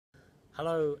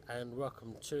Hello and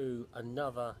welcome to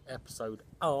another episode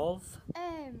of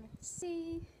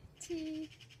MCTV.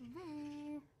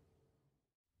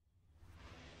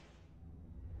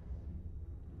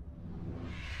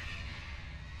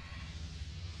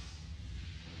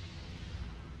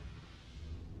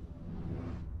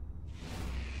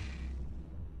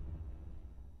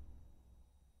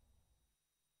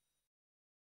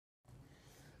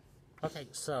 Okay,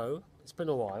 so it's been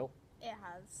a while. It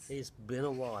has. It's been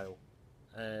a while,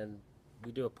 and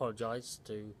we do apologise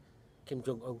to Kim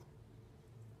Jong Un.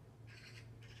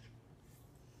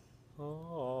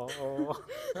 Oh,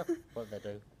 what they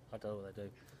do? I don't know what they do,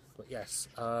 but yes.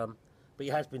 But he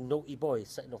has been naughty boy,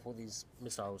 setting off all these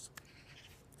missiles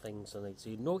things, and so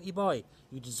you naughty boy,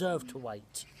 you deserve to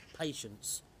wait.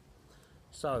 Patience.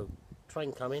 So,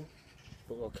 train coming,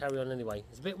 but we'll carry on anyway.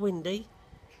 It's a bit windy.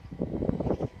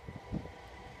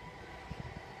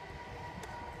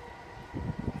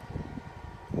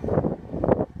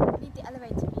 Need the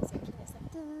elevator music. It's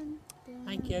like dun, dun.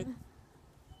 Thank you.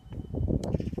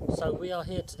 So we are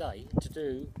here today to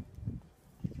do.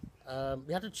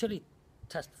 We had a chili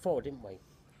test before, didn't we?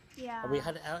 Yeah. And we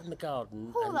had it out in the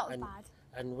garden. Oh, and, that was and, bad.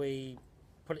 And we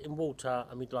put it in water,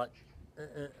 and we'd like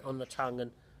on the tongue,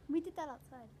 and We did that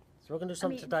outside. so we're going to do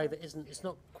something mean, today that isn't. It's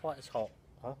not quite as hot,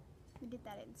 huh? We did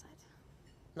that inside.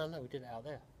 No, we did it out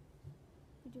there.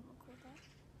 We didn't record that.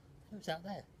 It was out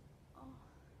there Oh.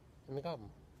 in the garden.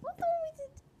 What the we did?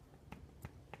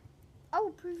 I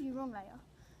will prove you wrong later.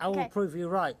 I will Okay. prove you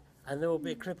right, and there will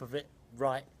be a clip of it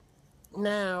right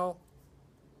now.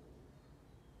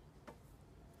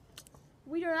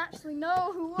 We don't actually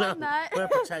know who No, won that. we're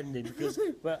pretending because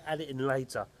we're editing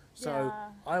later. So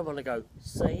Yeah. I want to go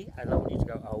see, and I want you to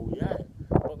go, oh yeah.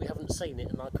 But we haven't seen it,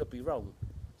 and I could be wrong.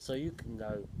 So you can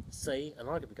go see, and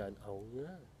I could be going, oh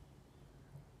yeah.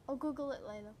 I'll Google it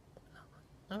later.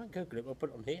 I don't Google it. We'll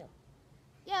put it on here.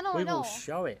 Yeah, no, we I know. will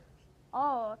show it.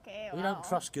 Oh, okay. We well, don't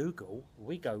trust Google.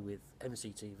 We go with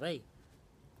MCTV.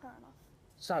 Fair enough.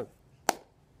 So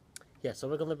yeah, so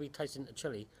we're going to be tasting the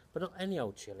chili, but not any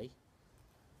old chili.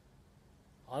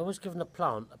 I was given a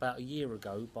plant about a year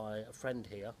ago by a friend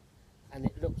here, and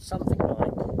it looked something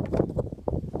like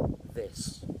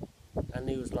this. And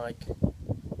he was like,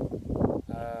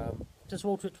 just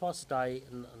water it twice a day,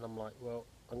 and I'm like, well,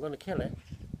 I'm going to kill it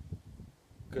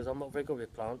because I'm not very good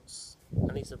with plants.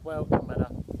 And he said, well, it doesn't matter.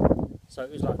 So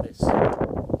it was like this.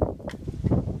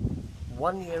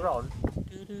 1 year on,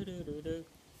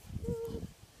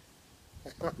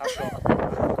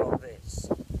 I've got this.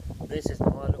 This is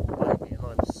my little baby, and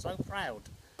I'm so proud.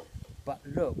 But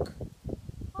look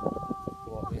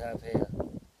what we have here.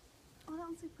 Oh, that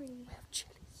one's so pretty. We have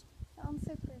chilies. That one's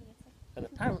so pretty. It's like, And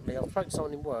apparently, I've spoken to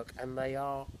someone in work, and they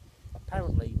are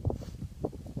apparently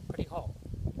pretty hot.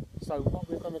 So what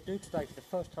we're going to do today for the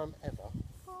first time ever,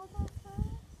 oh, that's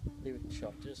nice. leave it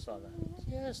shut just like that.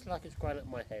 Yeah, it's like it's growing up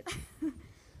my head.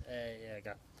 There you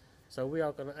go. So we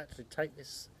are going to actually take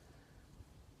this.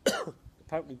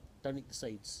 Apparently, don't eat the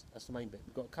seeds. That's the main bit.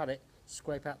 We've got to cut it,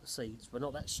 scrape out the seeds. We're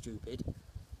not that stupid.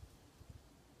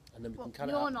 And then we Well, can cut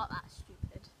it you're up. not that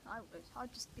stupid. I would.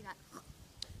 I'd just be like,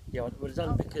 Yeah, well, it's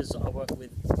only because I work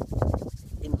with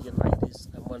Indian ladies,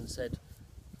 and one said,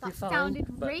 that "You're fine, sounded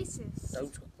but racist.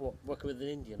 don't work with an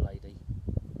Indian lady."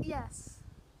 Yes.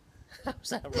 How's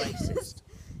that racist?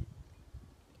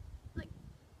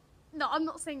 No, I'm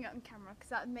not saying it on camera because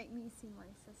that would make me seem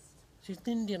racist. She's an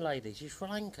Indian lady. She's Sri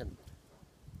Lankan.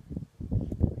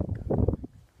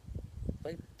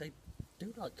 They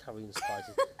do like curry and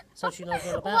spices, so she knows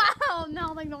all about it. Wow,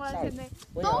 now they know what I So, said there.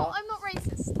 we No, are- I'm not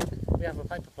racist. We have a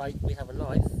paper plate. We have a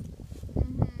knife.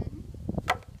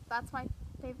 That's my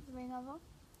favourite thing ever.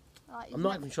 I'm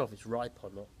not even sure if it's ripe or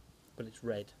not, but it's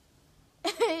red.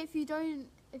 if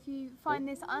you find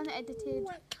this unedited,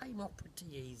 That came up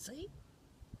pretty easy.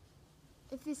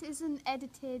 if this isn't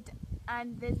edited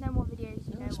and there's no more videos,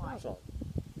 you No, know it why. smells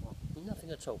like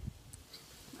nothing at all.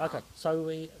 Okay, so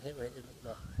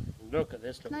look at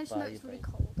this Can I little just know it's baby. really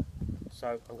cold?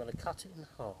 So I'm going to cut it in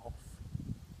half,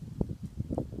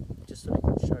 just so we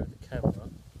can show the camera.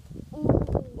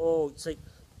 Oh, Oh, see,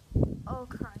 oh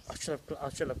Christ. I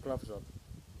should have gloves on.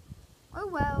 Oh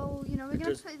well, you know, we're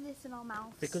Because- going to put this in our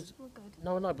mouths. because- We're good.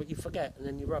 No, but you forget, and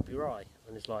then you rub your eye,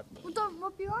 and it's like, Well, don't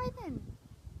rub your eye then.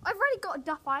 I've already got a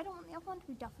duff eye. I don't want the other one to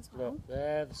be duff as well. look,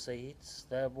 they're the seeds.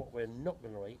 They're what we're not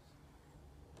going to eat.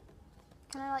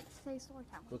 Can I say story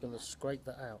time? We're going to scrape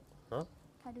that out. Huh?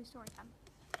 Can I do story time?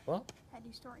 What? Can I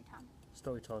do story time?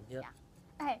 Story time, yeah.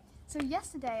 Yeah. Okay, so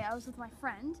yesterday I was with my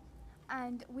friend,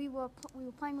 and we were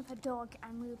playing with her dog,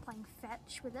 and we were playing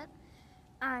fetch with it,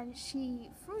 and she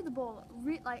threw the ball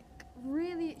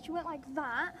really, she went like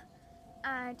that,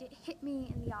 and it hit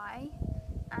me in the eye,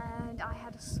 and I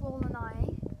had a swollen eye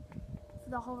for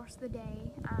the whole rest of the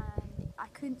day, and I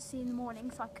couldn't see in the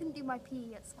morning, so I couldn't do my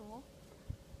PE at school.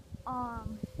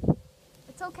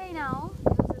 It's okay now.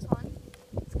 It was this one.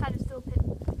 It's kind of still a bit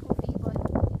puffy,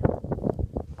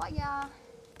 but But yeah.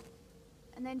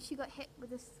 And then she got hit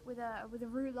with a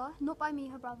ruler, not by me,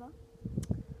 her brother.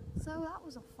 So that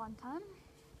was a fun time.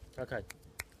 Okay.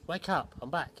 Wake up. I'm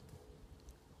back.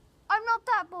 I'm not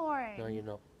that boring. No, you're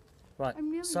not. Right.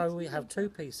 I'm really So we cute. have 2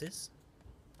 pieces.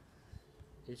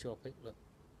 Here's your pick. Look.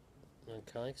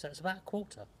 Okay. So it's about a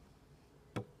quarter.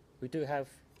 We do have.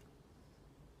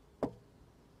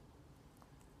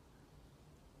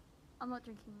 I'm not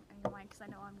drinking any wine because I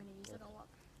know I'm going to use it all up.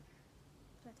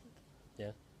 Should I take it?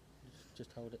 Yeah.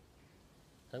 Just hold it.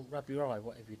 Don't rub your eye.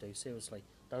 Whatever you do. Seriously.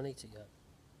 Don't eat it yet.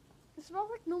 It smells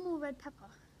like normal red pepper.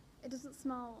 It doesn't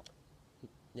smell.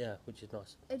 Yeah, which is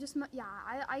nice. It just yeah.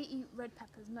 I eat red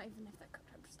peppers, not even if they're cooked.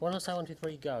 I'm just. When I say 1, 2,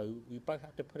 3, go, we both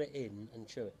have to put it in and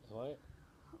chew it. All right?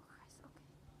 Oh Christ.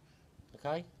 Okay.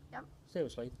 Okay. Yep.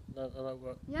 Seriously. No.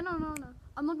 Yeah. No.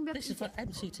 I'm not gonna be able This to is for eat it.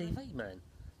 MCTV, man.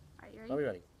 Alright, you Are we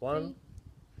ready? ready?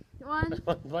 1.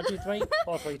 1, 2, 3,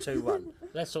 or 3, 2, 1.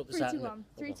 Let's sort this 3, out. 2, innit? 1.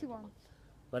 3, 2, 1.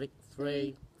 Ready?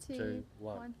 3, 2,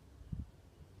 1.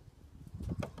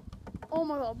 Oh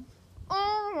my god.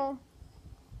 Oh my god.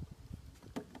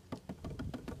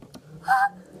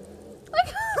 I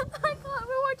can't put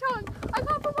my tongue. I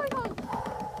can't put my tongue.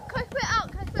 Can I spit it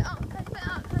out? Can I spit it out? Can I spit it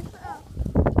out? Can I spit it out?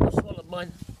 I swallowed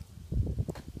mine.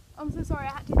 I'm so sorry,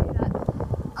 I had to do that.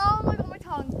 Oh my god, my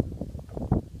tongue.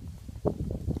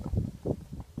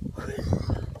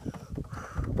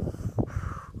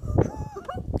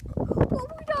 What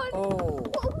have we done? Oh.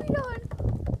 What have we done?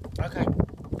 Okay.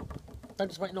 Don't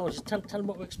just make noise. Just tell them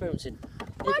what we're experiencing.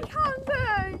 My tongue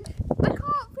burned. I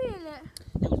can't feel it.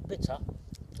 It was bitter.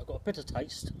 I've got a bitter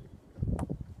taste.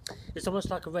 It's almost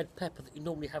like a red pepper that you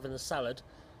normally have in a salad.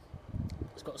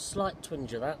 It's got a slight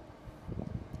twinge of that,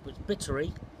 but it's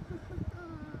bittery.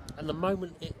 And the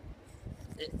moment it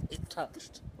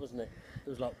touched, wasn't it? It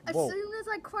was like, As whoa. soon as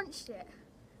I crunched it,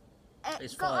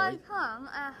 It's it got fiery. my tongue.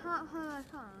 I can't feel my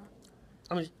tongue.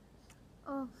 I mean,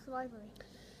 Oh, salivary.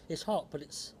 it's hot, but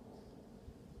it's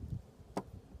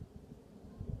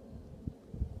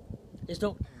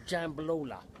not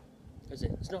jambalaya, is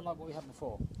it? It's not like what we had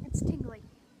before. It's tingly.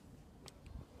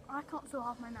 I can't feel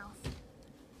half my mouth.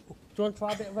 Do you want to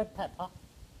try a bit of red pepper?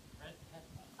 Red pepper.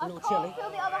 A I little can't chilli? feel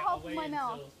the other half of my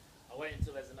mouth. I'll wait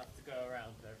until there's enough to go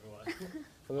around for everyone.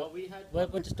 Well, we had. We're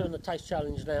just doing the taste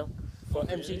challenge now for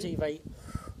Really? MCTV,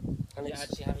 and You're it's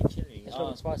actually having chili. it's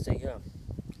not spicy. Yeah,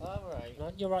 Alright.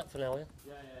 no, you're right for now, yeah.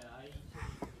 Yeah, I eat chili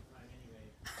all the time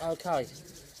anyway. Okay.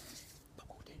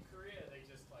 In Korea, they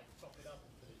just like chop it up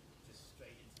and put it just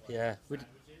straight into like Yeah,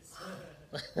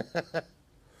 sandwiches.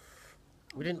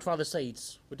 we didn't try the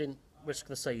seeds. We didn't risk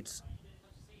the seeds. You didn't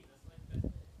touch the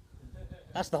seeds, that's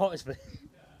like That's the hottest bit.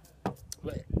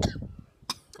 Wait.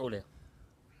 Oh dear.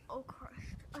 Oh Christ.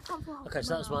 I can't feel half Okay, of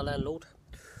so that was my mouth. landlord,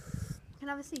 Can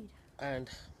I have a seed? and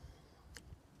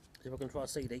if I can try a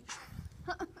seed each.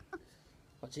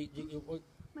 Right, so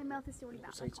My mouth is still really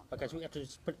bad. I seeds. can't Okay, so we have to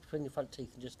just put it between your front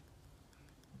teeth and just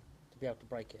to be able to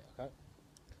break it. Okay.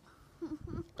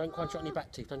 Don't crunch it on your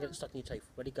back teeth. Don't get it stuck in your teeth.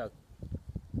 Ready, go.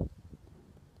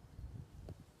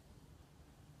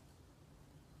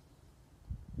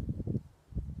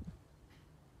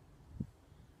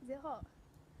 Is it hot?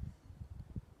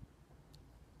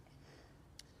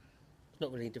 It's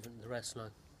not really different than the rest, no.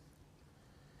 Does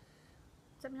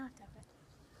that mean I have to have it?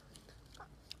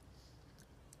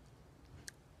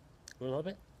 You want a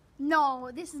bit? No,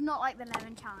 this is not like the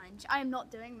lemon challenge. I am not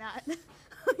doing that.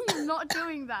 I'm not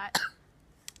doing that.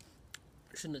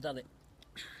 Shouldn't have done it.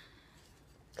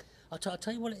 I'll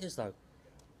tell you what it is though.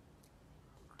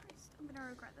 Christ, I'm gonna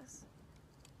regret this.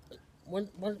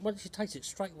 Once you taste it,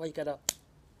 straight away you get up.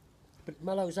 But it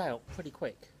mellows out pretty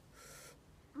quick.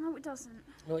 No, it doesn't.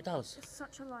 No, it does. It's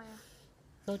such a liar.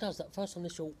 No, it does. That first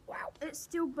initial wow. It's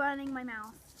still burning my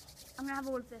mouth. I'm gonna have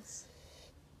all of this.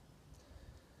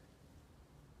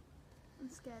 I'm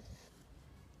scared.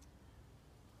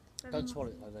 Don't swallow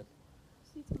it though then,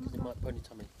 because it might burn your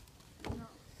tummy. No.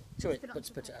 Chew it, Spit it but on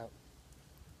spit your it out.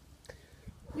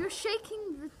 You're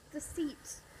shaking the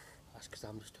seat. That's because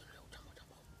I'm just doing a little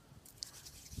tumble.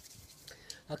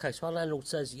 Okay, so our landlord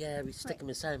says, yeah, we stick them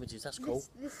in sandwiches. That's cool.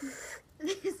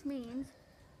 This means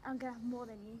I'm gonna have more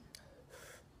than you.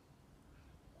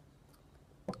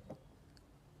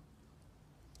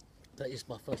 That is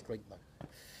my first drink though.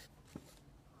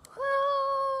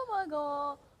 Oh my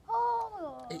god! Oh my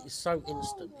god! It is so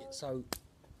instant. It's so.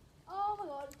 my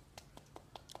god.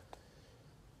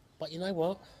 But you know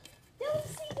what? There was a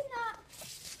seed in that.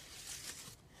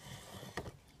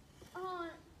 Oh.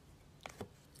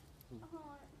 Oh.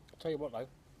 I'll tell you what though.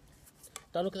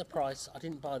 Don't look at the price. I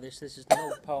didn't buy this. This is an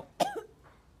old pot.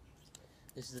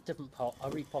 This is a different pot. I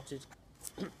repotted.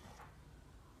 But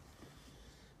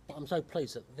I'm so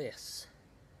pleased that this,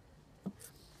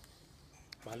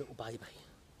 my little baby,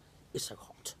 is so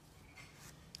hot.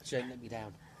 She ain't let me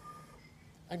down.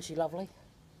 Ain't she lovely?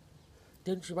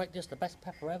 Didn't she make this the best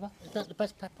pepper ever? Isn't that the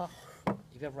best pepper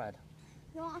you've ever had?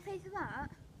 You want a piece of that?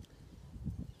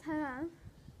 Turn around.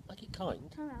 Make it kind.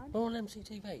 Turn around. We're on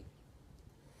MCTV.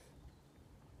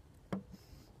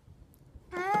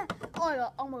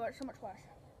 Oh my god, so much worse.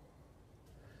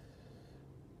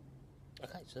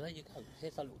 Okay, so there you go.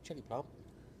 Here's that little chilli plant.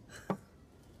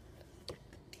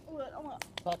 Oh my god.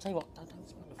 But I'll tell you what, don't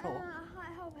smell the floor. I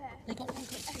can't help it. They got no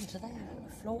good into there on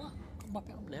the floor. I'll wipe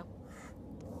it up now.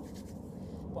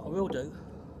 What I will do,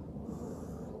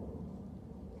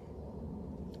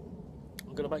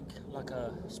 I'm going to make like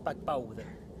a spag bowl with it.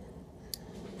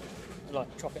 And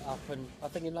like chop it up, and I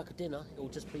think in like a dinner, it'll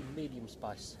just be medium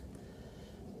spice.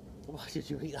 Why did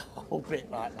you eat the whole bit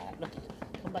like that? Look,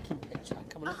 come back in picture.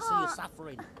 Come on, let's see you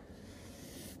suffering.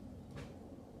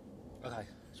 Okay,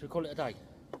 should we call it a day?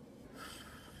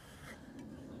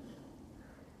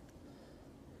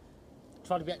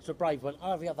 Try to be extra brave when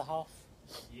I'll have the other half.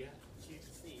 Yeah, choose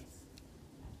the seeds.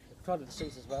 Try the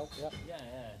seeds as well, yeah. Yeah,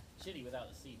 yeah. Chili without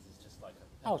the seeds is just like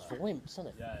a Oh, it's for wimps, isn't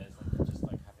it? Yeah, it's like, just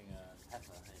like having a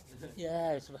pepper.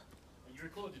 Yeah, it's, You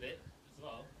recorded it as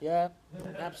well. yeah,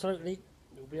 absolutely.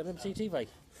 It'll be on MCTV. Good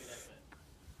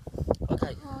effort.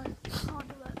 Okay, Oh, I can't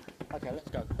do it. okay, let's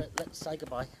go. Let's say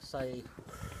goodbye. Say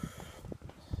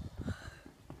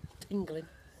tingling.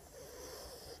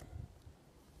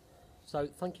 So,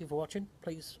 thank you for watching.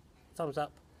 Please, thumbs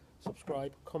up,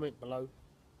 subscribe, comment below.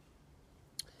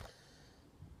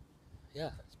 Yeah,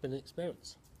 it's been an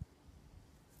experience.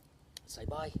 Say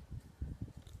bye.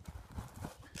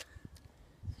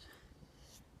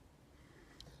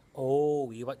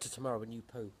 Oh, you wait till tomorrow when you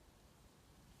poo.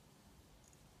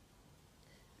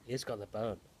 It's gonna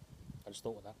burn. I just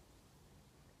thought of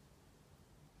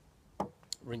that.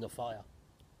 Ring of fire.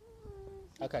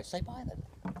 Okay, say bye then.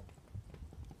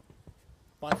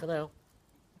 Bye for now.